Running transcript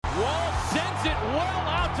well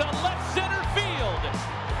out to left center field.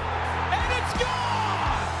 And it's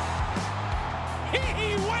gone!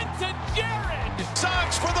 He went to Jared!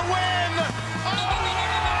 Sox for the win! Oh,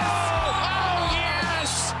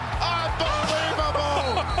 yes!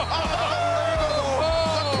 Unbelievable! Unbelievable!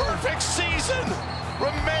 The perfect season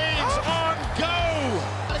remains on go!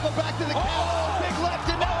 Gotta go back to the count. Big left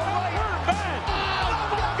and now right.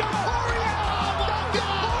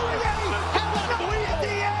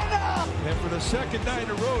 And for the second night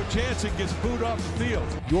in a row, Jansen gets booed off the field.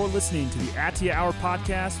 You're listening to the Atia Hour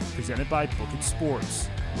podcast presented by Book It Sports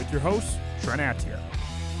with your host, Trent Atia.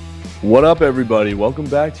 What up, everybody? Welcome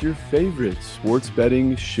back to your favorite sports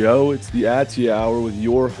betting show. It's the Atia Hour with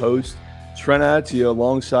your host, Trent Atia,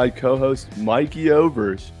 alongside co-host Mikey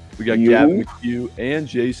Overs. We got Gavin McHugh and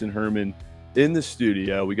Jason Herman in the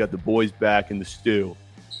studio. We got the boys back in the stew.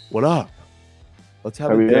 What up? Let's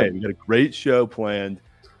have a day. We got a great show planned.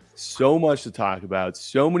 So much to talk about.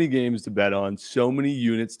 So many games to bet on. So many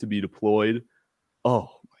units to be deployed. Oh,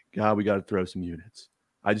 my God. We got to throw some units.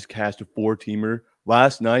 I just cashed a 4-teamer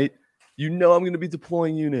last night. You know I'm going to be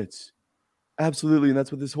deploying units. Absolutely. And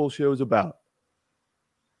that's what this whole show is about.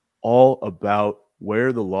 All about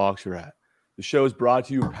where the locks are at. The show is brought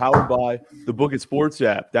to you and powered by the Book It Sports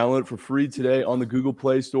app. Download it for free today on the Google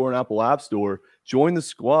Play Store and Apple App Store. Join the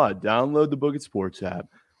squad. Download the Book It Sports app.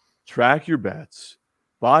 Track your bets.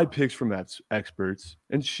 Buy picks from experts.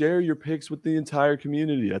 And share your picks with the entire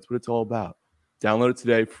community. That's what it's all about. Download it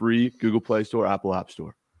today. Free. Google Play Store, Apple App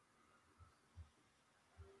Store.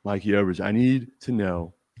 Mikey Overs, I need to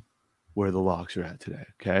know where the locks are at today,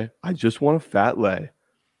 okay? I just want a fat lay.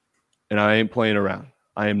 And I ain't playing around.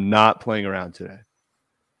 I am not playing around today.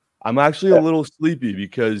 I'm actually a little sleepy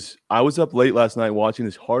because I was up late last night watching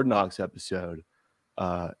this Hard Knocks episode.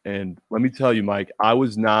 And let me tell you, Mike, I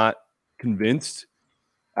was not convinced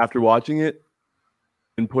after watching it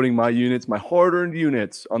and putting my units, my hard-earned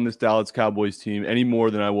units on this Dallas Cowboys team any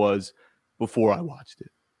more than I was before I watched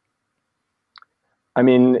it. I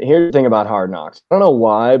mean, here's the thing about Hard Knocks. I don't know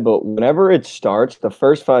why, but whenever it starts, the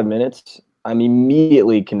first 5 minutes, I'm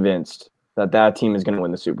immediately convinced that team is going to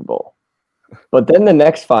win the Super Bowl. But then the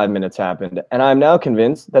next 5 minutes happened, and I'm now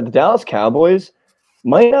convinced that the Dallas Cowboys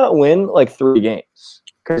might not win like 3 games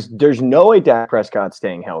because there's no way Dak Prescott's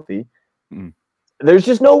staying healthy. There's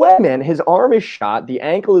just no way, man. His arm is shot. The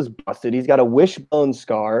ankle is busted. He's got a wishbone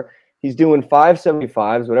scar. He's doing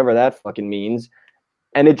 575s, whatever that fucking means.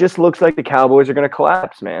 And it just looks like the Cowboys are going to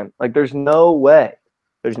collapse, man. Like, there's no way.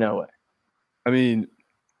 There's no way. I mean,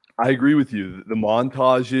 I agree with you. The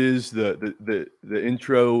montages, the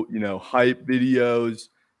intro, hype videos,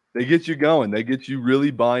 they get you going. They get you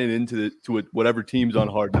really buying into whatever team's on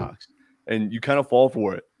Hard Knocks. And you kind of fall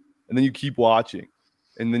for it. And then you keep watching.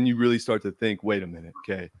 And then you really start to think, wait a minute,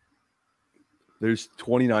 okay. There's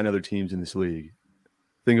 29 other teams in this league.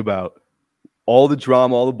 Think about all the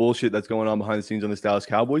drama, all the bullshit that's going on behind the scenes on this Dallas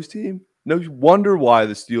Cowboys team. No wonder why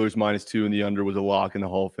the Steelers -2 and the under was a lock in the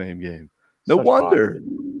Hall of Fame game. No wonder.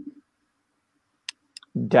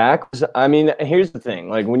 Dak was, I mean, here's the thing.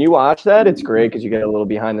 Like, when you watch that, it's great because you get a little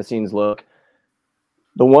behind-the-scenes look.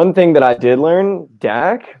 The one thing that I did learn,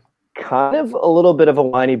 Dak, kind of a little bit of a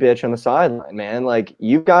whiny bitch on the sideline, man. Like,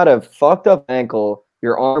 you've got a fucked up ankle,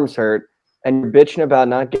 your arm's hurt, and you're bitching about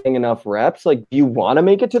not getting enough reps. Like, do you want to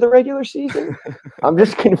make it to the regular season? I'm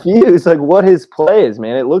just confused, like, what his play is,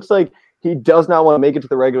 man. It looks like he does not want to make it to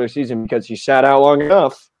the regular season because he sat out long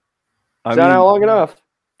enough.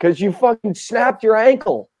 Because you fucking snapped your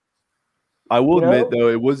ankle. I will admit, though,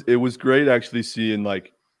 it was great actually seeing,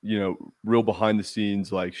 like, real behind the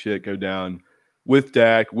scenes, like, shit go down with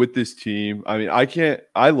Dak, with this team. I mean,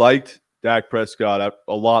 I liked Dak Prescott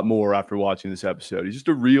a lot more after watching this episode. He's just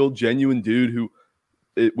a real, genuine dude who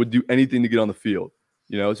would do anything to get on the field.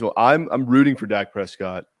 So I'm rooting for Dak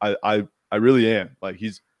Prescott. I really am. Like,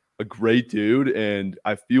 he's a great dude, and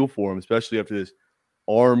I feel for him, especially after this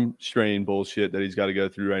arm strain bullshit that he's got to go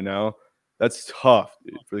through right now. That's tough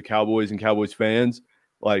for the Cowboys and Cowboys fans.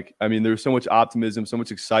 Like, I mean, there's so much optimism, so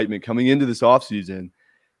much excitement coming into this offseason.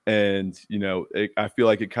 And, I feel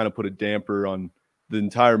like it kind of put a damper on the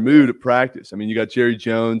entire mood at practice. I mean, you got Jerry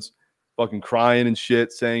Jones fucking crying and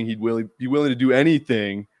shit, saying he'd be willing to do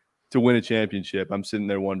anything to win a championship. I'm sitting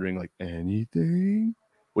there wondering, like, anything?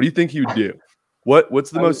 What do you think he would do? What's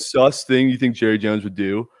the most sus thing you think Jerry Jones would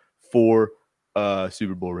do for a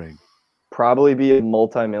Super Bowl ring? Probably be a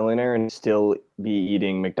multimillionaire and still be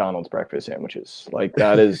eating McDonald's breakfast sandwiches. Like,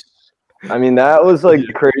 that is I mean, that was like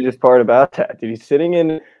the craziest part about that. Dude, he's sitting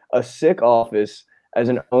in a sick office as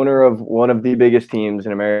an owner of one of the biggest teams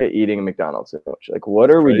in America eating a McDonald's sandwich. Like,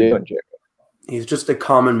 what are we doing, Jacob? He's just a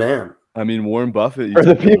common man. I mean, Warren Buffett eats For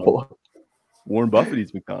the McDonald's. people. Warren Buffett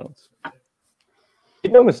eats McDonald's.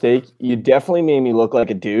 Make no mistake, you definitely made me look like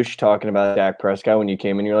a douche talking about Dak Prescott when you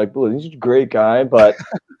came in. You're like, "Well, he's a great guy," but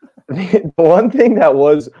the one thing that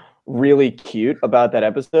was really cute about that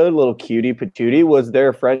episode, little cutie patootie, was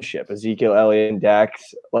their friendship. Ezekiel Elliott and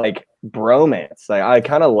Dak's like bromance. Like I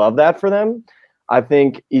kind of love that for them. I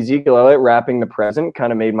think Ezekiel Elliott rapping the present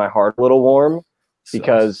kind of made my heart a little warm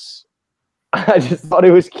because I just thought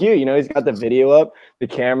it was cute. You know, he's got the video up, the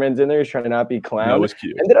cameraman's in there, he's trying to not be clown. That was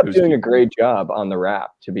cute. Ended up doing a great job on the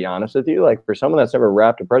rap, to be honest with you. Like for someone that's never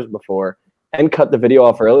rapped a present before and cut the video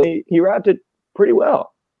off early, he rapped it pretty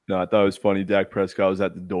well. No, I thought it was funny. Dak Prescott was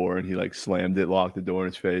at the door and he like slammed it, locked the door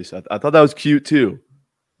in his face. I thought that was cute too.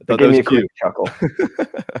 I thought that was cute. Give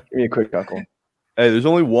me a quick chuckle. Hey, there's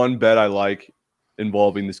only one bet I like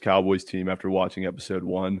involving this Cowboys team after watching episode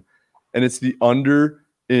 1, and it's the under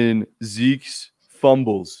in Zeke's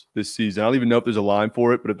fumbles this season. I don't even know if there's a line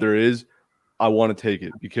for it, but if there is, I want to take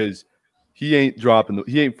it because he ain't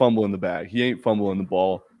fumbling the bag. He ain't fumbling the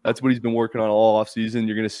ball. That's what he's been working on all offseason.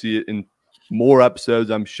 You're going to see it in more episodes,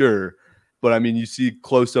 I'm sure. But, I mean, you see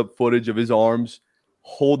close-up footage of his arms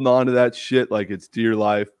holding on to that shit like it's dear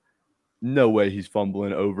life. No way he's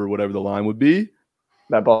fumbling over whatever the line would be.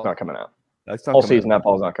 That ball's not coming out. That's not all season, that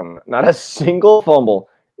ball's not coming out. Not a single fumble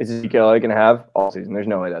is Ezekiel Elliott going to have all season. There's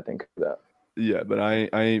no way that thing could do that. Yeah, but I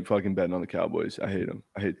ain't fucking betting on the Cowboys. I hate them.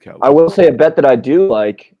 I hate the Cowboys. I will say a bet that I do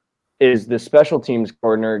like is the special teams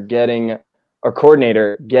coordinator getting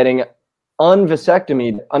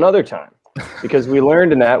unvasectomied another time. Because we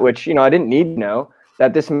learned in that, which, you know, I didn't need to know,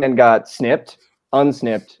 that this man got snipped,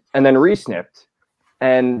 unsnipped, and then re-snipped.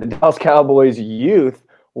 And the Dallas Cowboys youth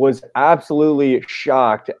was absolutely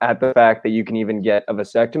shocked at the fact that you can even get a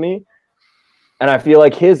vasectomy. And I feel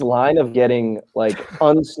like his line of getting like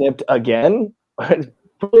unsnipped again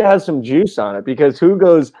probably has some juice on it, because who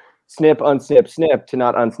goes snip, unsnip, snip to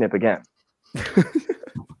not unsnip again?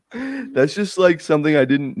 That's just like something I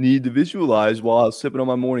didn't need to visualize while I was sipping on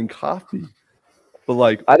my morning coffee. But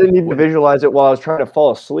like, I didn't need to visualize it while I was trying to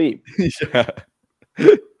fall asleep. Yeah.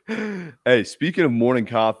 Hey, speaking of morning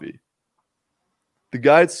coffee, the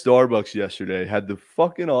guy at Starbucks yesterday had the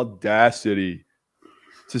fucking audacity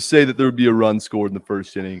to say that there would be a run scored in the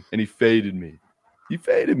first inning, and he faded me.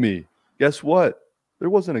 Guess what? There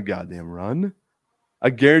wasn't a goddamn run. I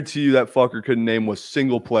guarantee you that fucker couldn't name a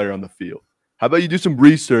single player on the field. How about you do some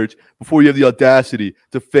research before you have the audacity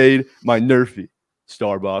to fade my NRFI,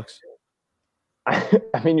 Starbucks? I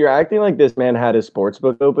mean, you're acting like this man had his sports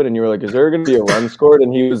book open and you were like, is there going to be a run scored?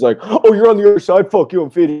 And he was like, oh, you're on the other side. Fuck you.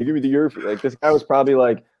 I'm fading. Give me the NRFI. Like, this guy was probably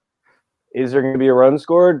like, is there going to be a run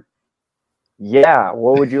scored? Yeah.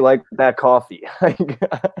 What would you like with that coffee? Like,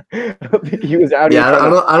 I don't think he was out. Yeah,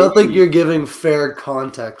 I don't think you're giving fair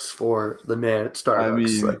context for the man at Starbucks. I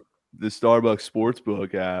mean, the Starbucks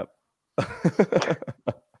Sportsbook app.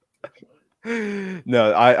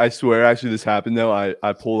 No, I swear, actually, this happened though.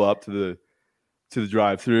 I pull up to the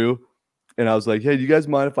drive-through, and I was like, "Hey, do you guys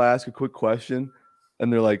mind if I ask a quick question?"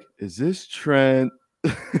 And they're like, "Is this Trent?"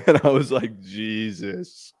 And I was like,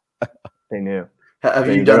 "Jesus." They knew. Have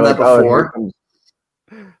you done that before?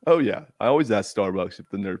 Oh yeah, I always ask Starbucks if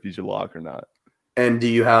the NRFI's your lock or not. And do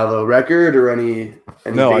you have a record or any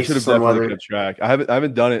No, I should have definitely kept track. I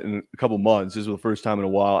haven't done it in a couple months. This was the first time in a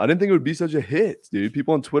while. I didn't think it would be such a hit, dude.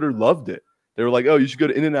 People on Twitter loved it. They were like, "Oh, you should go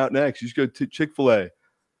to In-N-Out next. You should go to Chick-fil-A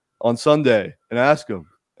on Sunday and ask them."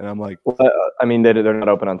 And I'm like, well, I mean, they're not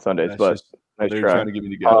open on Sundays, but nice they're try. trying to get me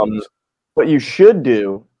to go. What you should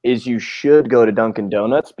do is you should go to Dunkin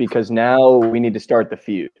Donuts, because now we need to start the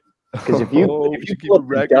feud. Because if you pull up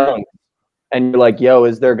the dunk and you're like, "Yo,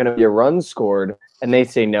 is there going to be a run scored?" and they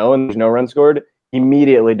say no, and there's no run scored,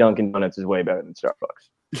 immediately Dunkin Donuts is way better than Starbucks.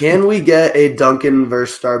 Can we get a Dunkin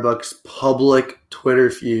versus Starbucks public Twitter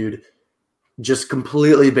feud, just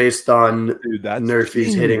completely based on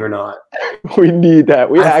NRFI's hitting or not? We need that.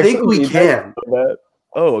 I think we can.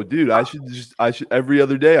 Oh, dude, I should every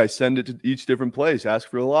other day I send it to each different place, ask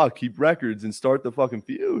for a lock, keep records, and start the fucking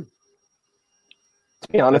feud.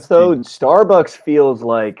 To be honest, though, Starbucks feels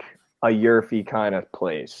like a NRFI kind of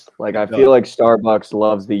place. Like, I feel like Starbucks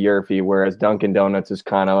loves the NRFI, whereas Dunkin Donuts is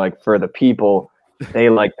kind of like, for the people, they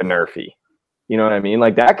like the NRFI. You know what I mean?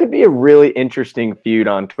 Like, that could be a really interesting feud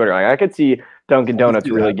on Twitter. Like, I could see Dunkin Donuts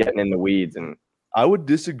really getting in the weeds. And I would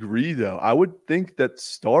disagree, though. I would think that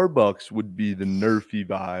Starbucks would be the NRFI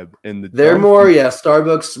vibe, and they're more,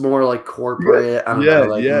 Starbucks more like corporate. I don't know,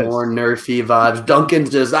 like more NRFI vibes. Dunkin's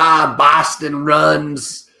just Boston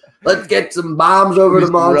runs. Let's get some bombs over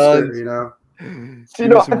the Monster. You know.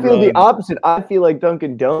 So, I feel the opposite. I feel like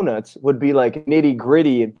Dunkin' Donuts would be like nitty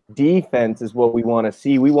gritty. Defense is what we want to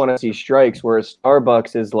see. We want to see strikes, whereas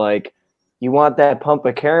Starbucks is like, you want that pump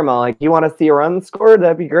of caramel. Like, you want to see a run scored?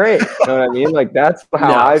 That'd be great. You know what I mean? Like, that's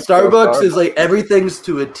how I feel. Starbucks is like everything's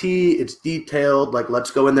to a T. It's detailed. Like, let's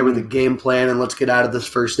go in there with a game plan and let's get out of this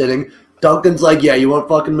first inning. Dunkin's like, yeah, you want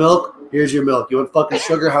fucking milk? Here's your milk. You want fucking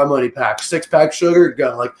sugar? How many packs? 6-pack sugar?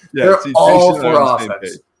 Go. Like, they're all for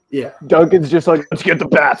offense. Yeah. Dunkin's just like, let's get the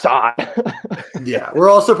bats on. Yeah. We're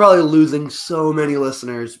also probably losing so many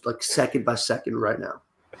listeners, like, second by second right now.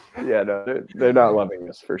 Yeah, no, they're not loving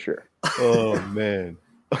this for sure. Oh, man.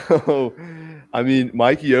 I mean,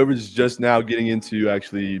 Mikey Overs is just now getting into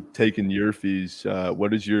actually taking Nerfies.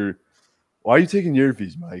 Why are you taking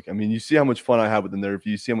Nerfies, Mike? I mean, you see how much fun I have with the Nerfies.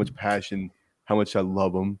 You see how much passion, how much I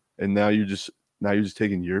love them. And now you're just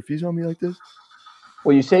taking Nerfies on me like this?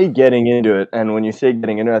 Well, you say getting into it, and when you say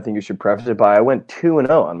getting into it, I think you should preface it by I went 2-0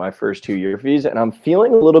 on my first 2 Nerfies, and I'm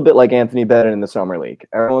feeling a little bit like Anthony Bennett in the summer league.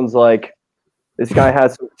 Everyone's like, this guy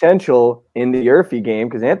has some potential in the Nerfie game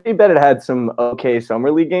because Anthony Bennett had some okay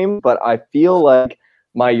summer league games, but I feel like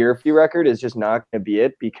my Nerfie record is just not going to be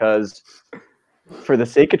it because for the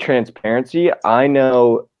sake of transparency, I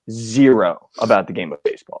know zero about the game of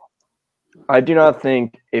baseball. I do not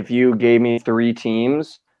think if you gave me 3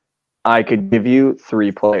 teams, I could give you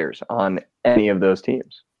 3 players on any of those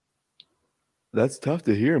teams. That's tough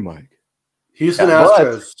to hear, Mike. Houston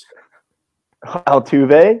Astros.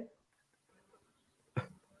 Altuve?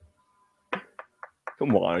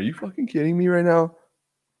 Come on, are you fucking kidding me right now?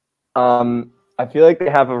 I feel like they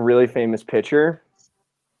have a really famous pitcher.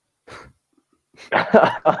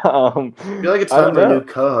 I feel like it's time for a new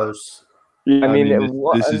co-host. Yeah, I mean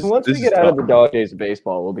once we get out of the dog days of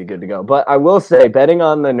baseball, we'll be good to go. But I will say, betting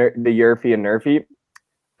on the Nerfie and Nerfie,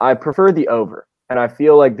 I prefer the over, and I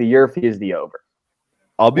feel like the Nerfie is the over.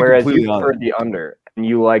 I'll be whereas completely you prefer honest. the under, and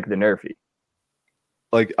you like the Nerfie.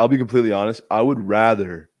 Like, I'll be completely honest. I would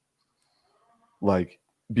rather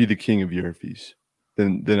be the king of Nerfies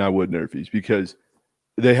than I would Nerfies because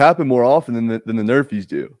they happen more often than the Nerfies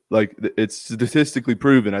do. Like, it's statistically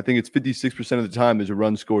proven. I think it's 56% of the time there's a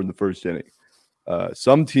run scored in the first inning.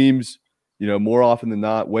 Some teams, more often than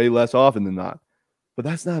not, way less often than not. But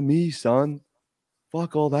that's not me, son.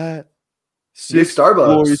 Fuck all that. 6 Starbucks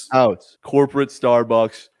glorious outs. Corporate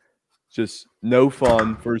Starbucks. Just no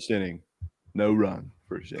fun first inning. No run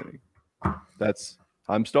first inning.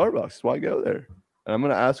 I'm Starbucks. That's why I go there. And I'm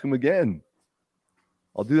going to ask them again.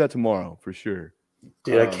 I'll do that tomorrow for sure.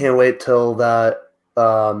 Dude, I can't wait till that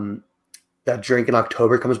drink in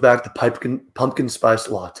October comes back, the pumpkin spice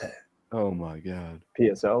latte. Oh, my God.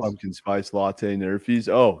 PSLs. Pumpkin spice latte Nerfies.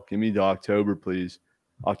 Oh, give me the October, please.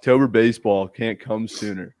 October baseball can't come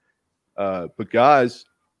sooner. But, guys,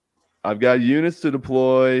 I've got units to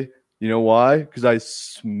deploy. You know why? Because I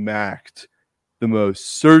smacked the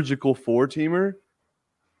most surgical 4-teamer.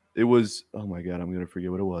 It was, oh, my God, I'm going to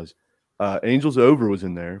forget what it was. Angels over was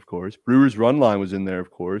in there, of course. Brewers run line was in there,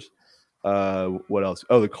 of course. What else?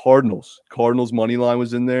 Oh, the Cardinals. Cardinals money line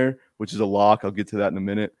was in there, which is a lock. I'll get to that in a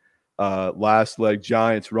minute. Last leg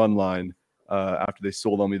Giants run line. After they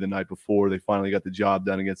sold on me the night before, they finally got the job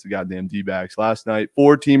done against the goddamn D-backs. Last night,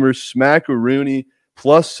 4-teamers, Smackaroony,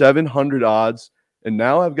 plus 700 odds. And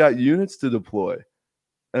now I've got units to deploy.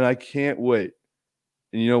 And I can't wait.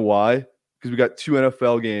 And you know why? Because we got 2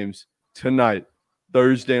 NFL games tonight.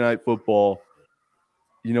 Thursday night football.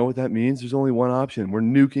 You know what that means? There's only one option. We're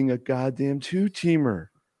nuking a goddamn 2-teamer.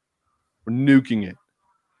 We're nuking it.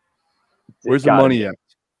 Where's the money at?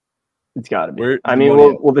 It's got to be.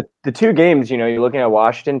 The 2 games, you're looking at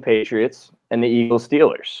Washington Patriots and the Eagles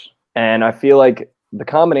Steelers. And I feel like the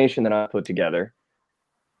combination that I put together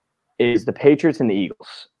is the Patriots and the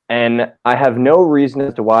Eagles. And I have no reason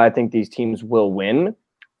as to why I think these teams will win.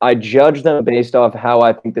 I judge them based off how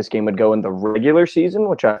I think this game would go in the regular season,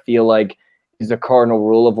 which I feel like is a cardinal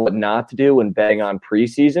rule of what not to do when betting on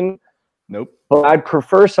preseason. Nope. But I'd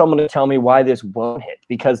prefer someone to tell me why this won't hit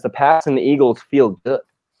because the Pats and the Eagles feel good.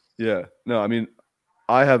 Yeah. No, I mean,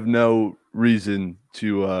 I have no reason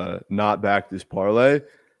to not back this parlay.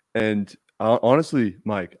 And honestly,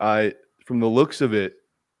 Mike, from the looks of it,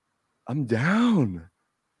 I'm down.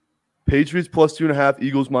 Patriots plus 2.5,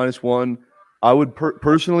 Eagles -1. I would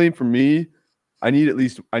personally, for me, I need at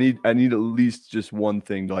least just one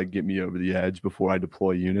thing to get me over the edge before I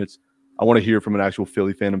deploy units. I want to hear from an actual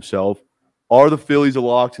Philly fan himself. Are the Phillies a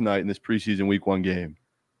lock tonight in this preseason Week 1 game?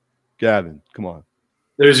 Gavin, come on.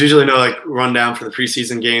 There's usually no rundown for the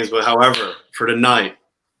preseason games, but however, for tonight,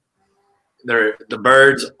 the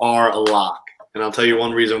Birds are a lock, and I'll tell you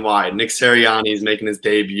one reason why. Nick Sirianni is making his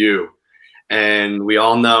debut, And we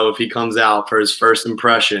all know if he comes out for his first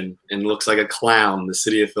impression and looks like a clown, the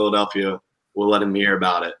city of Philadelphia will let him hear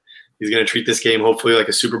about it. He's going to treat this game hopefully like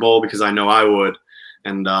a Super Bowl because I know I would.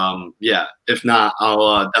 And, if not,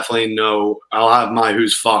 I'll definitely know – I'll have my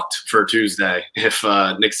who's fucked for Tuesday if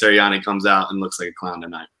Nick Sirianni comes out and looks like a clown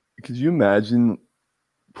tonight. Could you imagine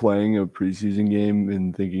playing a preseason game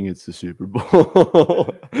and thinking it's the Super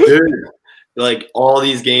Bowl? Dude, like all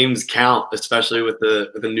these games count, especially with the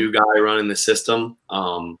new guy running the system.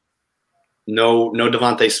 No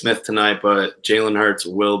Devontae Smith tonight, but Jalen Hurts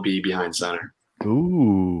will be behind center.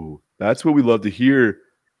 Ooh, that's what we love to hear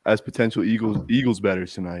as potential Eagles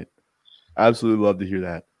bettors tonight. Absolutely love to hear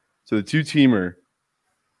that. So the two-teamer,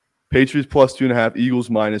 Patriots plus 2.5, Eagles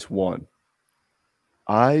 -1.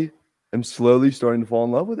 I am slowly starting to fall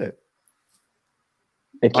in love with it.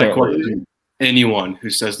 It I can't question anyone who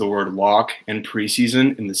says the word lock and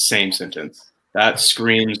preseason in the same sentence. That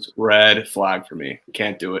screams red flag for me.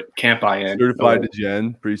 Can't do it. Can't buy in. Certified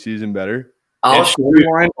Degen, preseason better. It's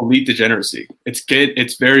borderline elite degeneracy. It's good.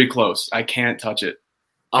 It's very close. I can't touch it.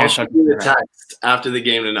 I'll shoot you a text after the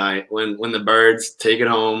game tonight when the Birds take it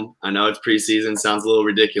home. I know it's preseason, sounds a little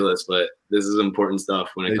ridiculous, but this is important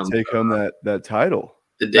stuff when it comes. They take home that title.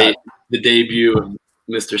 The debut of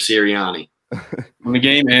Mr. Sirianni. When the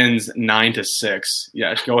game ends 9-6,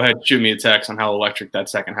 yeah, go ahead, shoot me a text on how electric that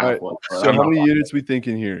second half was. So how many units we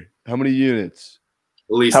thinking here? How many units?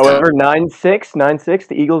 At least. However, 9-6,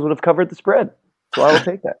 the Eagles would have covered the spread. So I will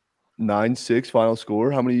take that. 9-6 final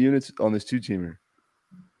score. How many units on this two-teamer?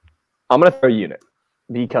 I'm going to throw a unit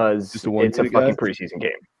because Just it's a unit, fucking guys? preseason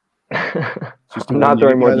game. Just I'm not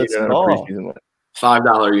throwing more unit, unit on a preseason line.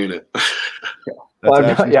 $5 unit.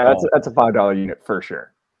 That's a $5 unit for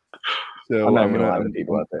sure. So I'm not going to lie to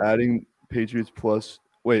people out there. Adding Patriots plus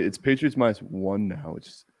 – wait, it's Patriots -1 now, which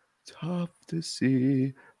is tough to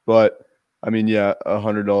see. But, I mean, yeah,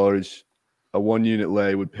 $100, a one-unit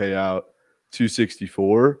lay would pay out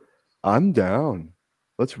 $264. I'm down.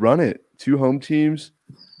 Let's run it. 2 home teams.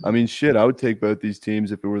 I mean, shit, I would take both these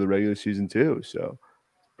teams if it were the regular season too. So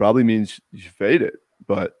probably means you should fade it.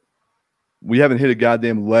 But we haven't hit a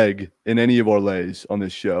goddamn leg in any of our lays on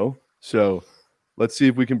this show. So let's see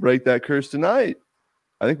if we can break that curse tonight.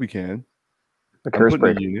 I think we can. The curse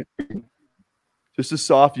break unit. Just a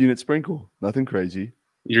soft unit sprinkle. Nothing crazy.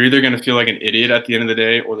 You're either going to feel like an idiot at the end of the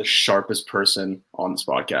day or the sharpest person on this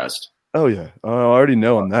podcast. Oh, yeah. I already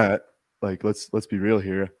know on that. Like, let's be real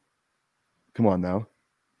here. Come on now.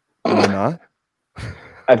 Am I not?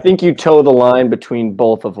 I think you toe the line between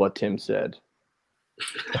both of what Tim said.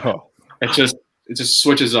 Oh. It just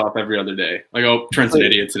switches off every other day. Like, oh, Trent's an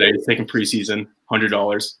idiot today. He's taking preseason,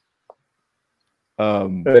 $100.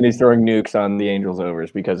 And then he's throwing nukes on the Angels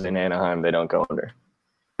overs because in Anaheim they don't go under.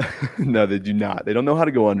 No, they do not. They don't know how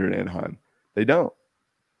to go under in Anaheim. They don't.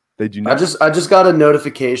 They do not. I just got a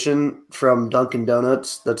notification from Dunkin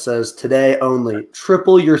Donuts that says today only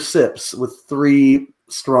triple your sips with 3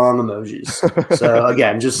 strong emojis. So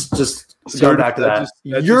again, just going back to that.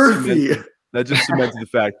 That just cements the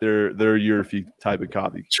fact they're a Eurofee type of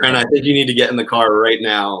coffee. Trent, I think you need to get in the car right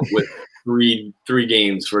now with three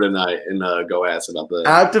games for tonight and go ask about that.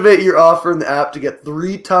 Activate your offer in the app to get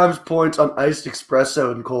 3 times points on iced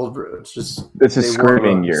espresso and cold brew. It's just this is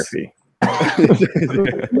screaming Eurofee.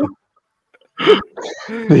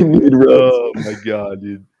 They need roads. Oh my god,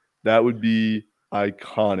 dude, that would be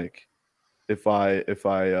iconic if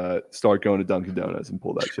I start going to Dunkin Donuts and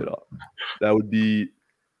pull that shit off. That would be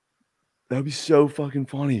so fucking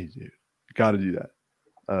funny, dude. Got to do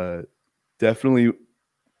that. Definitely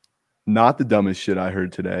not the dumbest shit I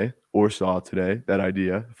heard today or saw today. That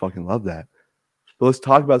idea, I fucking love that. But let's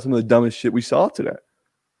talk about some of the dumbest shit we saw today.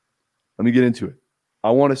 Let me get into it. I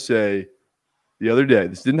want to say the other day,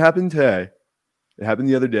 this didn't happen today. It happened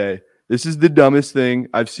the other day. This is the dumbest thing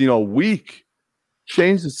I've seen all week.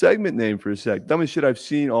 Change the segment name for a sec. Dumbest shit I've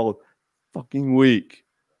seen all fucking week.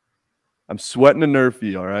 I'm sweating a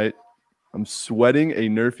NRFI, all right? I'm sweating a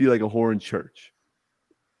NRFI like a whore in church.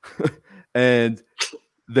 And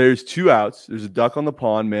there's 2 outs. There's a duck on the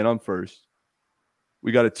pond, man on first.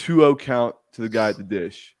 We got a 2-0 count to the guy at the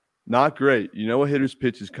dish. Not great. You know what hitter's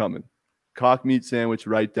pitch is coming. Cock meat sandwich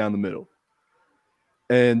right down the middle.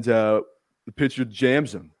 And the pitcher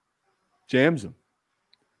jams him.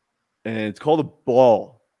 And it's called a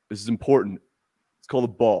ball. This is important. It's called a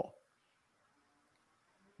ball.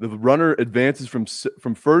 The runner advances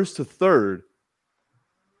from first to third.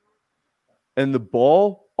 And the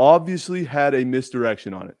ball obviously had a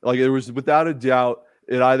misdirection on it. Like, it was without a doubt,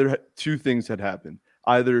 it either 2 things had happened.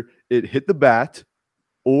 Either it hit the bat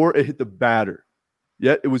or it hit the batter.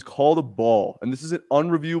 Yet it was called a ball. And this is an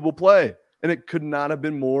unreviewable play. and it could not have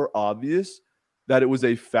been more obvious that it was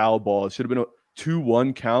a foul ball. It should have been a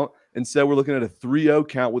 2-1 count. Instead, we're looking at a 3-0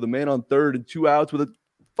 count with a man on third and 2 outs with a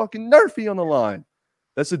fucking NRFI on the line.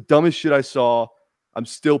 That's the dumbest shit I saw. I'm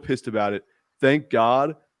still pissed about it. Thank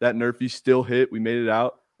God that NRFI still hit. We made it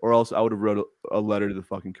out, or else I would have wrote a letter to the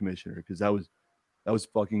fucking commissioner because that was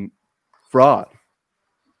fucking fraud.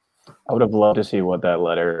 I would have loved to see what that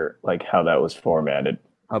letter, like how that was formatted.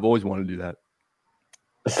 I've always wanted to do that.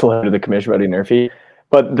 This letter to the commissioner about NRFI.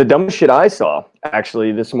 But the dumbest shit I saw,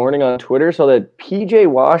 actually, this morning on Twitter, saw that P.J.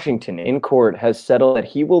 Washington in court has settled that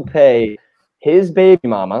he will pay his baby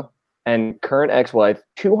mama and current ex-wife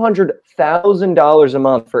 $200,000 a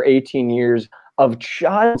month for 18 years of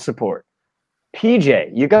child support.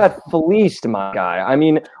 PJ, you got fleeced, my guy. I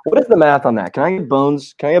mean, what is the math on that? Can I get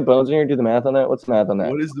Bones? Can I get Bones in here to do the math on that? What's the math on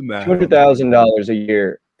that? What is the math? $200,000 a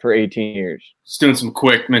year for 18 years. Just doing some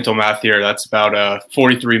quick mental math here. That's about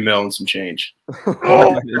 43 mil and some change. That's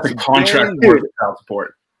a contract worth of child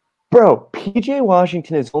support. Bro, PJ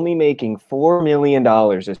Washington is only making $4 million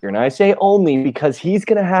this year. And I say only because he's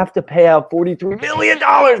going to have to pay out $43 million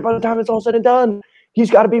by the time it's all said and done. He's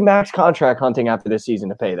got to be max contract hunting after this season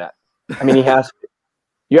to pay that. I mean, he has to.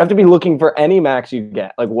 You have to be looking for any max you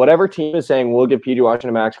get. Like, whatever team is saying we'll give PJ Washington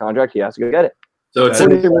a max contract, he has to go get it. So it's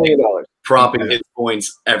 $43 million. Propping his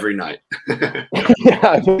points every night.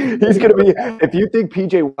 Yeah, he's going to be – if you think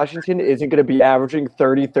PJ Washington isn't going to be averaging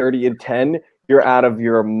 30, 30, and 10, you're out of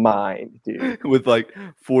your mind, dude. With like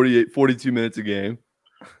 42 minutes a game.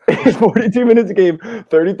 42 minutes a game,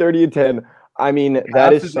 30, 30, and 10. I mean,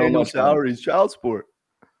 that is so much salary, child support.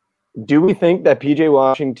 Do we think that PJ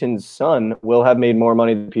Washington's son will have made more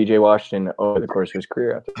money than PJ Washington over the course of his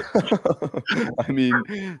career? I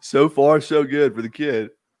mean, so far, so good for the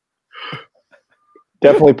kid.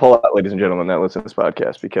 Definitely pull out, ladies and gentlemen, that listen to this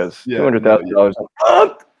podcast because $200,000 a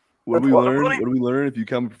month. What do we learn? What do we learn? If you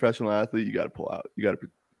become a professional athlete, you got to pull out. You got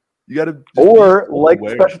to. Or like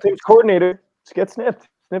the special teams coordinator, just get snipped.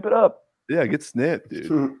 Snip it up. Yeah, get snipped,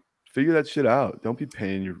 dude. Figure that shit out. Don't be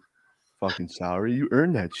paying your fucking salary. You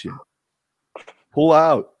earn that shit. Pull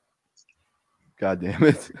out. God damn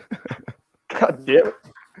it. God damn it.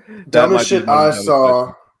 Dumbest shit I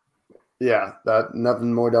saw. Yeah, that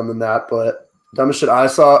nothing more dumb than that. But dumbest shit I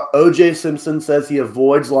saw. O.J. Simpson says he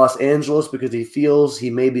avoids Los Angeles because he feels he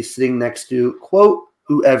may be sitting next to, quote,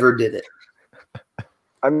 whoever did it.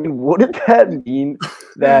 I mean, what did that mean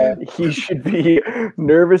that he should be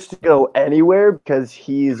nervous to go anywhere because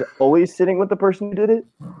he's always sitting with the person who did it?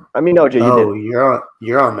 I mean, OJ, you did.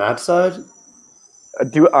 You're on that side?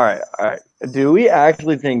 All right. Do we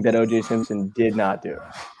actually think that OJ Simpson did not do it?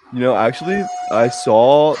 You know, actually, I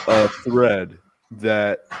saw a thread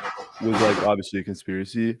that was like obviously a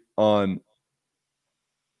conspiracy on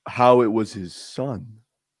how it was his son.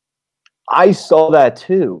 I saw that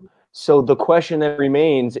too. So the question that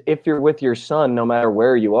remains, if you're with your son, no matter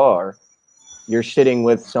where you are, you're sitting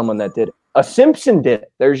with someone that did it. A Simpson did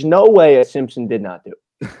it. There's no way a Simpson did not do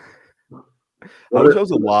it. I wish I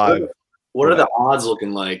was alive. What are the odds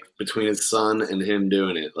looking like between his son and him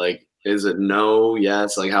doing it? Like, is it no,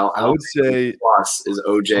 yes? Like, how I would say plus is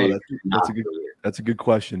OJ? That's a good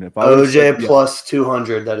question. If I OJ plus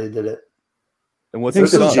 200 that he did it. And what's the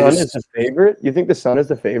son son? Is the favorite? You think the son is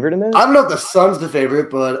the favorite in this? I don't know if the son's the favorite,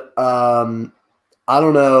 but I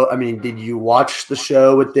don't know. I mean, did you watch the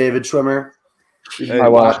show with David Schwimmer? Hey, I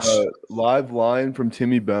watched. Live line from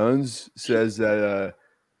Timmy Bones says that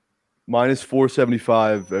minus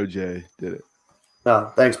 475 OJ did it.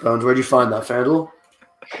 Oh, thanks, Bones. Where'd you find that, FanDuel?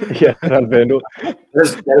 Yeah, on FanDuel.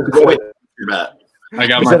 I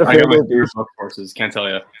got my Facebook courses. Can't tell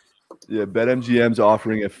you. Yeah, BetMGM's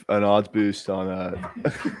offering an odds boost on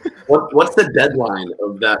What's the deadline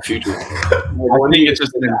of that future? I think it's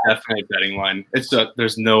just an indefinite betting line.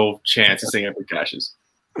 There's no chance this thing ever cashes.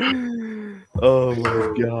 Oh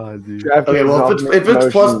my god, dude. Okay, well, if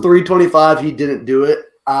it's plus 325, he didn't do it.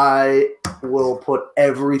 I will put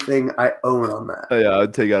everything I own on that. Oh, yeah,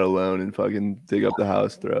 I'd take out a loan and fucking dig up the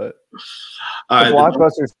house, throw it. The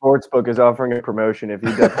Blockbuster Sportsbook is offering a promotion. If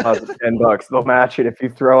you deposit $10, they'll match it if you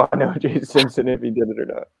throw on OJ Simpson if he did it or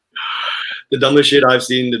not. The dumbest shit I've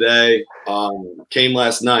seen today came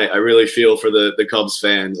last night. I really feel for the Cubs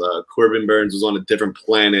fans. Corbin Burns was on a different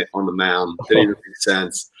planet on the mound. Didn't even make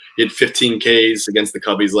sense. He had 15 Ks against the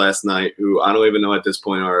Cubbies last night, who I don't even know at this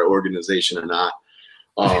point are an organization or not.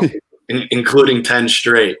 Including 10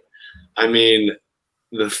 straight. I mean,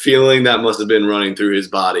 the feeling that must have been running through his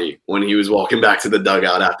body when he was walking back to the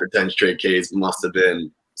dugout after 10 straight Ks must have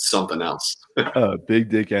been something else. Big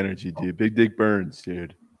dick energy, dude. Big dick Burns,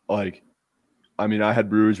 dude. Like, I mean, I had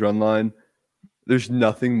Brewers run line. there's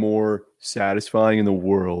nothing more satisfying in the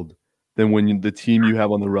world than when the team you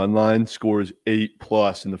have on the run line scores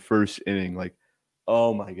 8+ in the first inning. Like,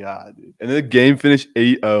 oh my God, dude. And then the game finished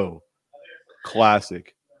 8-0.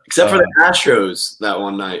 Classic. Except for the Astros that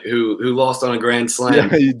one night, who lost on a grand slam.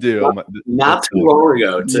 Yeah, you do. Not too long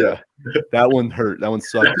ago, too. Yeah, that one hurt. That one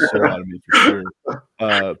sucked the soul out of me for sure.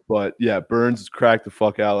 But yeah, Burns cracked the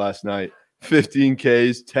fuck out last night. 15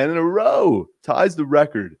 Ks, 10 in a row. Ties the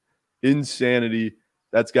record. Insanity.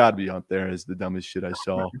 That's got to be up there as the dumbest shit I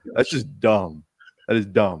saw. That's just dumb. That is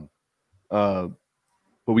dumb. But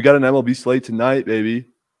we got an MLB slate tonight, baby.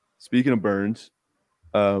 Speaking of Burns,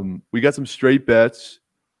 we got some straight bets.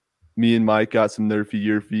 Me and Mike got some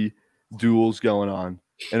nerfy-yerfy duels going on.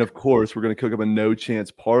 And, of course, we're going to cook up a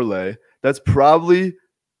no-chance parlay. That's probably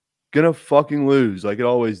going to fucking lose like it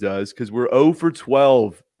always does because we're 0 for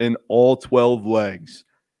 12 in all 12 legs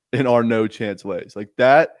in our no-chance lays. Like,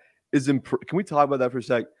 that is can we talk about that for a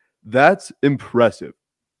sec? That's impressive.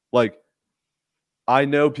 Like, I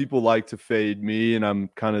know people like to fade me, and I'm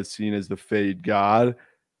kind of seen as the fade god.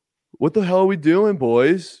 What the hell are we doing,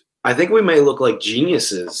 boys? I think we may look like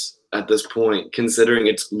geniuses at this point, considering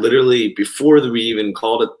it's literally before we even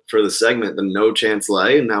called it for the segment, the no chance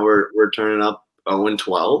lay, and now we're turning up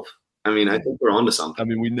 0-12. I mean, I think we're onto something. I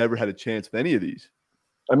mean, we never had a chance with any of these.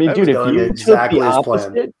 I mean, dude, if you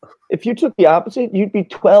took the opposite, you'd be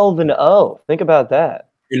 12-0. Think about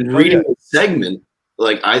that. In reading the segment,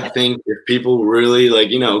 like, I think if people really,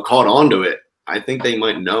 like, caught on to it, I think they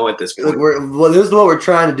might know at this point. Look, this is what we're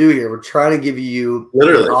trying to do here. We're trying to give you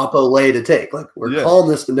literally an oppo lay to take. Like, we're calling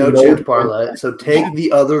this the no chance parlay. So take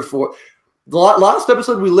the other four. The last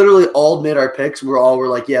episode, we literally all made our picks. We're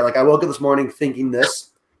like, yeah, like I woke up this morning thinking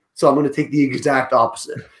this, so I'm going to take the exact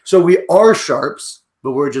opposite. So we are sharps,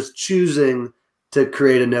 but we're just choosing to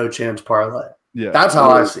create a no chance parlay. Yeah, that's how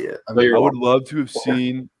I see it. I would love to have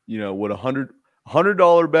seen, what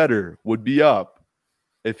 $100 better would be up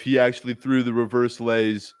if he actually threw the reverse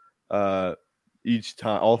lays each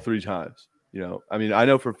time, all 3 times. I mean, I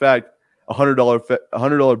know for a fact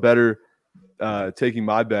 $100 better taking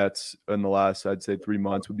my bets in the last, I'd say 3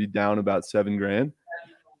 months would be down about $7,000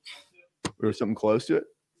 or something close to it.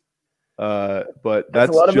 But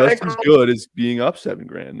that's just as good as being up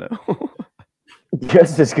 $7,000 now.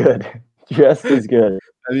 Just as good. Just as good.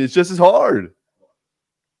 I mean, it's just as hard.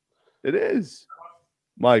 It is.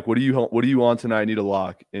 Mike, what do you on tonight? I need a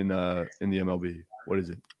lock in the MLB. What is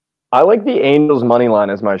it? I like the Angels money line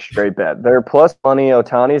as my straight bet. They're plus money.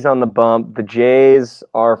 Ohtani's on the bump. The Jays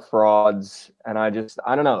are frauds, and I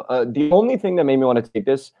don't know. The only thing that made me want to take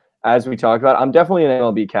this, as we talked about, I'm definitely an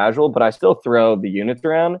MLB casual, but I still throw the units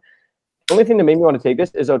around. The only thing that made me want to take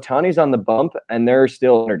this is Ohtani's on the bump, and they're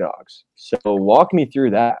still underdogs. So walk me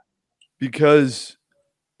through that. Because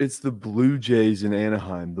it's the Blue Jays in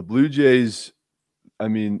Anaheim. The Blue Jays, I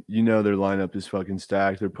mean, their lineup is fucking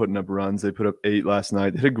stacked. They're putting up runs. They put up 8 last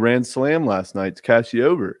night. They hit a grand slam last night to cash the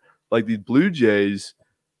over. Like, these Blue Jays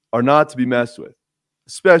are not to be messed with,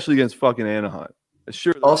 especially against fucking Anaheim.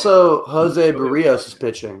 Sure. Also, Jose Barrios is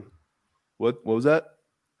pitching. What was that?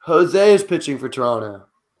 Jose is pitching for Toronto.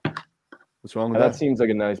 What's wrong with that? That seems like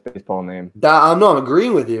a nice baseball name. I'm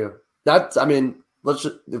agreeing with you. Let's just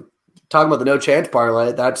talk about the no chance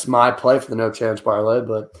parlay. That's my play for the no chance parlay,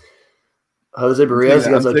 but Jose Barrios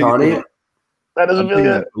against Ohtani. That doesn't feel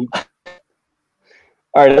good.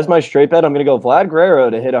 All right, that's my straight bet. I'm going to go Vlad Guerrero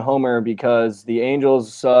to hit a homer because the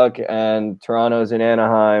Angels suck and Toronto's in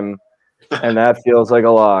Anaheim, and that feels like a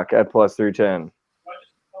lock at plus 310.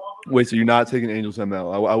 Wait, so you're not taking Angels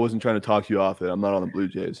ML? I wasn't trying to talk you off it. I'm not on the Blue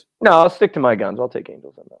Jays. No, I'll stick to my guns. I'll take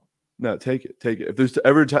Angels ML. No, take it. If there's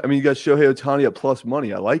ever time, you got Shohei Ohtani at plus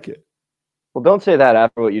money. I like it. Well, don't say that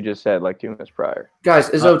after what you just said, like 2 minutes prior. Guys,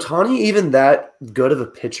 is Ohtani even that good of a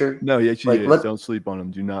pitcher? No, he actually is. Don't sleep on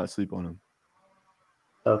him. Do not sleep on him.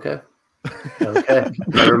 Okay.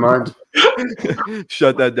 Never mind.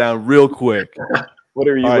 Shut that down real quick. What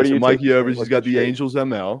are you? All right, what are so you Mikey Overs, he's got the Angels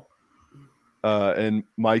ML. And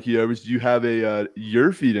Mikey Overs, do you have a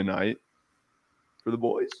Yerfie tonight for the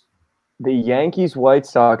boys? The Yankees White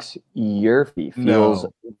Sox Yerfie feels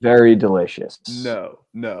very delicious. No.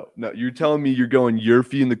 You're telling me you're going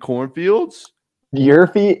Yerfie in the cornfields?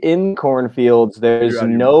 Yerfie in cornfields. There's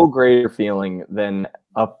no greater feeling than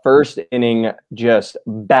a first inning just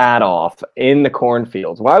bat off in the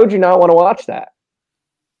cornfields. Why would you not want to watch that?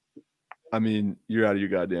 I mean, you're out of your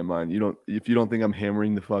goddamn mind. If you don't think I'm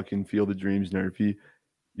hammering the fucking Field of Dreams Nerfy,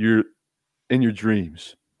 you're in your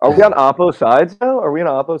dreams. Are we on oppo sides now? Are we on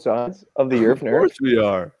oppo sides of the Yerf Nerf? Of course we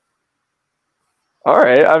are. All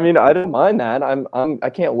right. I mean, I don't mind that. I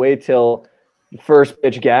can't wait till first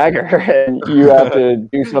pitch gagger, and you have to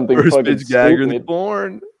do something First fucking pitch gagger in the stupid.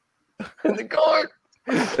 corn. In the corn.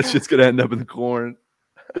 That shit's gonna end up in the corn.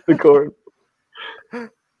 The corn.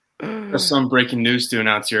 There's some breaking news to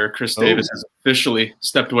announce here. Chris Davis has officially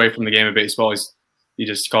stepped away from the game of baseball. He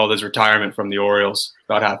just called his retirement from the Orioles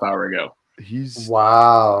about half hour ago.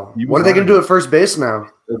 Wow. What are they going to do at first base now?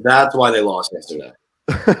 That's why they lost yesterday.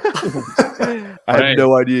 I had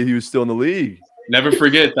no idea he was still in the league. Never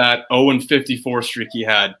forget that 0-54 streak he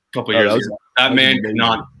had a couple years ago. That man could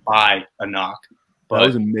not buy a knock. That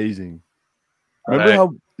was amazing. Remember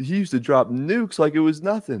how he used to drop nukes like it was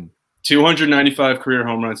nothing? 295 career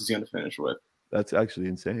home runs he's going to finish with. That's actually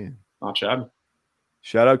insane. Not shabby.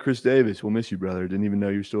 Shout out Chris Davis. We'll miss you, brother. Didn't even know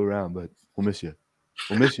you were still around, but we'll miss you.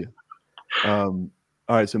 We'll miss you. All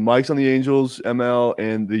right, so Mike's on the Angels, ML,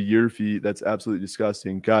 and the Yerfie. That's absolutely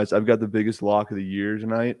disgusting. Guys, I've got the biggest lock of the year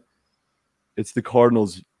tonight. It's the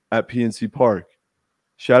Cardinals at PNC Park.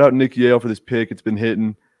 Shout out Nick Yale for this pick. It's been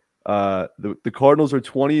hitting. The Cardinals are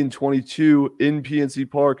 20-22 in PNC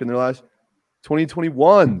Park in their last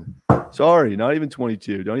 2021. Sorry, not even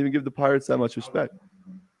 22. Don't even give the Pirates that much respect.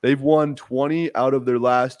 They've won 20 out of their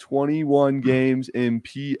last 21 games in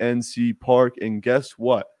PNC Park. And guess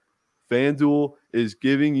what? FanDuel is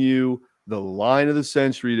giving you the line of the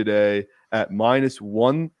century today at minus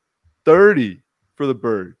 130 for the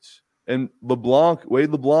Birds. And Wade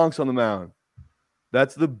LeBlanc's on the mound.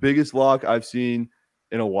 That's the biggest lock I've seen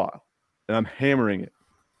in a while. And I'm hammering it.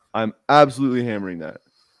 I'm absolutely hammering that.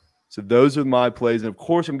 So those are my plays. And, of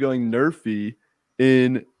course, I'm going NRFI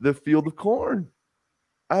in the Field of Corn.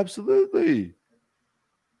 Absolutely.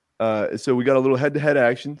 So we got a little head-to-head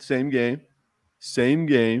action. Same game.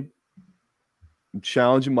 I'm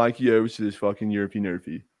challenging Mikey over to this fucking Yerfie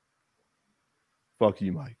NRFI. Fuck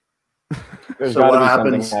you, Mike. So what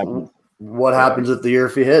happens? What happens if the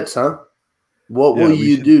Yerfie hits, huh? What will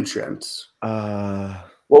you do, Trent? What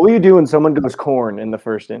will you do when someone goes corn in the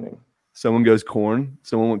first inning? Someone goes corn?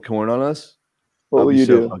 Someone went corn on us? What will you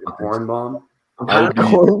do? A corn bomb?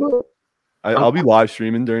 I'll be live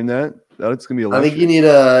streaming during that. That's going to be electric. I think you need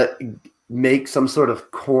to make some sort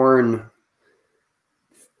of corn.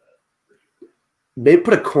 Maybe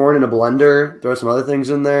put a corn in a blender, throw some other things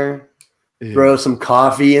in there, throw some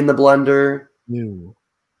coffee in the blender,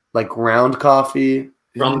 like ground coffee.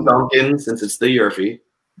 From Dunkin', since it's the Yerfie.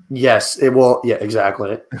 Yes, it will. Yeah,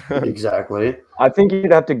 exactly. Exactly. I think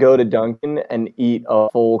you'd have to go to Dunkin' and eat a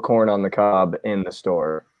full corn on the cob in the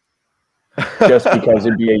store. Just because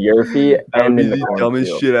it'd be a Yerfie and in the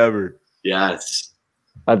dumbest shit ever. Yes.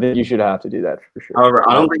 I think you should have to do that for sure. However,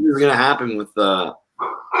 I don't think this is going to happen with the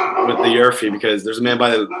Yerfie because there's a man by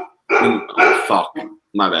the oh, fuck.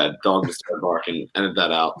 My bad. Dog just started barking. Edit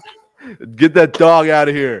that out. Get that dog out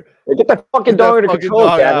of here. Get that fucking dog under control,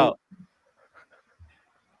 Gavin.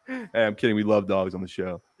 Hey, I'm kidding. We love dogs on the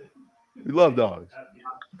show. We love dogs.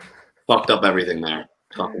 Fucked up everything there.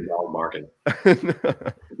 Fucking dog barking.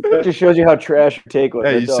 That just shows you how trash your take was.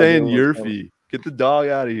 Hey, you're saying Yerfie. Get the dog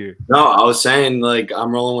out of here. No, I was saying, like,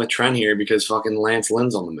 I'm rolling with Trent here because fucking Lance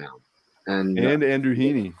Lynn's on the mound. And Andrew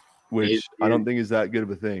Heaney, which I don't think is that good of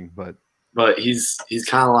a thing, but he's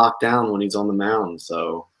kind of locked down when he's on the mound,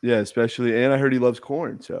 so yeah, especially. And I heard he loves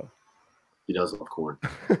corn, so he does love corn.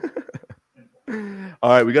 All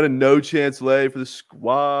right, we got a no chance lay for the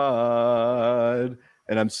squad,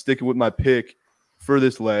 and I'm sticking with my pick for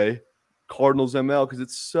this lay, Cardinals ML, because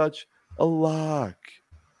it's such a lock.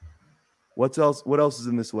 What else is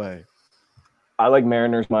in this lay? I like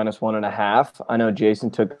Mariners minus 1.5. I know Jason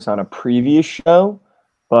took this on a previous show,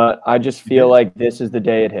 but I just feel like this is the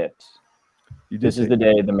day it hits. This is the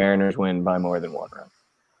day the Mariners win by more than one run.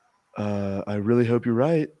 I really hope you're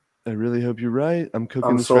right. I'm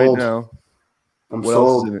cooking this sold. right now. I'm what sold.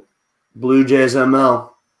 Else is in it? Blue Jays ML. I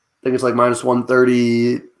think it's like minus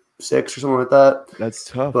 136 or something like that. That's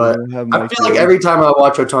tough. But I feel like every time I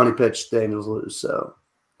watch Ohtani pitch, the Angels lose. So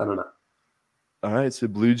I don't know. All right, so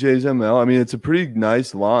Blue Jays ML. I mean, it's a pretty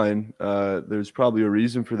nice line. There's probably a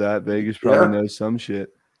reason for that. Vegas probably knows some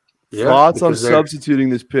shit. Yeah, thoughts on substituting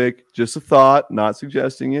this pick? Just a thought, not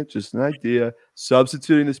suggesting it, just an idea.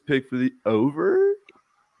 Substituting this pick for the over?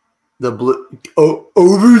 The blue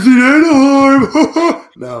overs in Anaheim.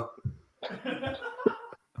 No.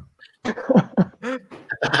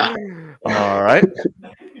 All right.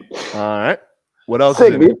 What else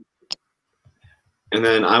is in it? And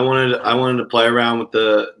then I wanted to play around with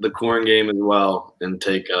the corn game as well and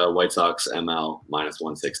take White Sox ML minus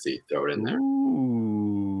 160. Throw it in there. Ooh.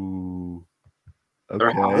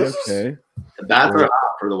 Okay. The bats are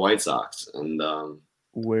hot for the White Sox, and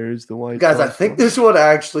where's the White Guys, Sox? I think this one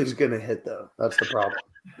actually is going to hit though. That's the problem.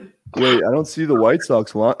 Wait, I don't see the White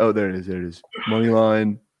Sox line. Oh, there it is. There it is. Money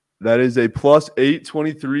line. That is a plus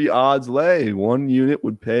 823 odds lay. One unit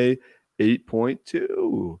would pay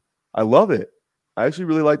 8.2. I love it. I actually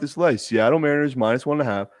really like this lay. Seattle Mariners minus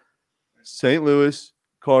 1.5. St. Louis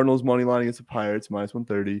Cardinals money line against the Pirates minus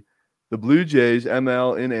 130. The Blue Jays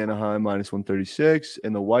ML in Anaheim minus 136.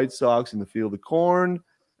 And the White Sox in the Field of Corn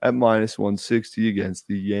at minus 160 against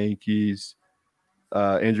the Yankees.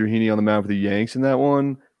 Andrew Heaney on the mound for the Yanks in that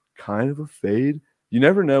one. Kind of a fade. You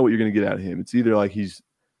never know what you're going to get out of him. It's either like he's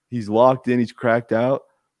locked in, he's cracked out,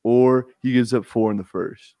 or he gives up 4 in the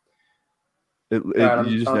first. You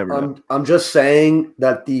just never know. I'm just saying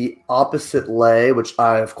that the opposite lay, which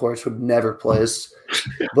I, of course, would never place,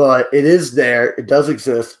 but it is there. It does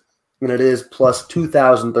exist, and it is plus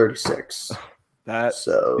 2,036. That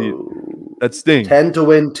stings. 10 to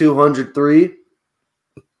win 203.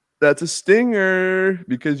 That's a stinger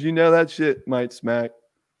because you know that shit might smack.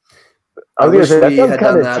 I was going to say, that sounds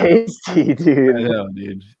kind of tasty, dude. I know,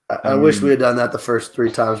 dude. I wish we had done that the first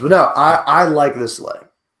 3 times. But no, I like this lay.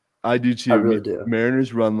 I do too. I really do.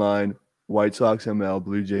 Mariners run line, White Sox ML,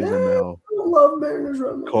 Blue Jays ML. I love Mariners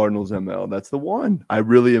run line. Cardinals ML. That's the one. I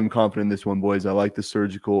really am confident in this one, boys. I like the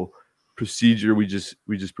surgical procedure we just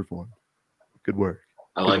performed. Good work.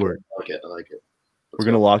 I like it. We're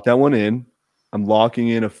going to lock that one in. I'm locking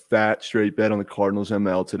in a fat straight bet on the Cardinals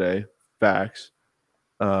ML today. Facts.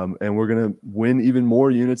 And we're going to win even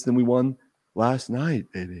more units than we won last night,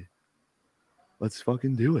 baby. Let's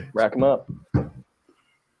fucking do it. Rack them up.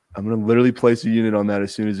 I'm going to literally place a unit on that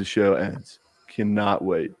as soon as the show ends. Cannot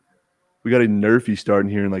wait. We got a NRFI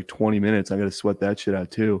starting here in like 20 minutes. I got to sweat that shit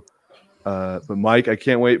out too. But Mike, I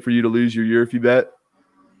can't wait for you to lose your NRFI bet.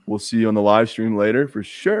 We'll see you on the live stream later for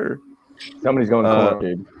sure. Somebody's going corn,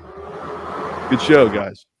 dude. Good show,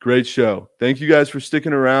 guys. Great show. Thank you guys for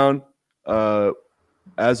sticking around.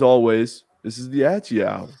 As always, this is the Atia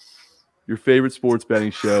Hour, your favorite sports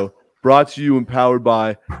betting show, brought to you and powered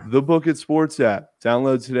by the Book It Sports app.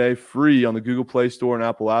 Download today, free on the Google Play Store and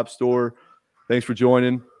Apple App Store. Thanks for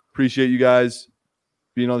joining. Appreciate you guys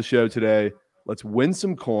being on the show today. Let's win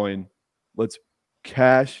some coin. Let's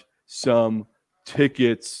cash some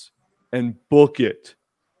tickets and book it.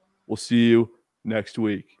 We'll see you next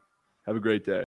week. Have a great day.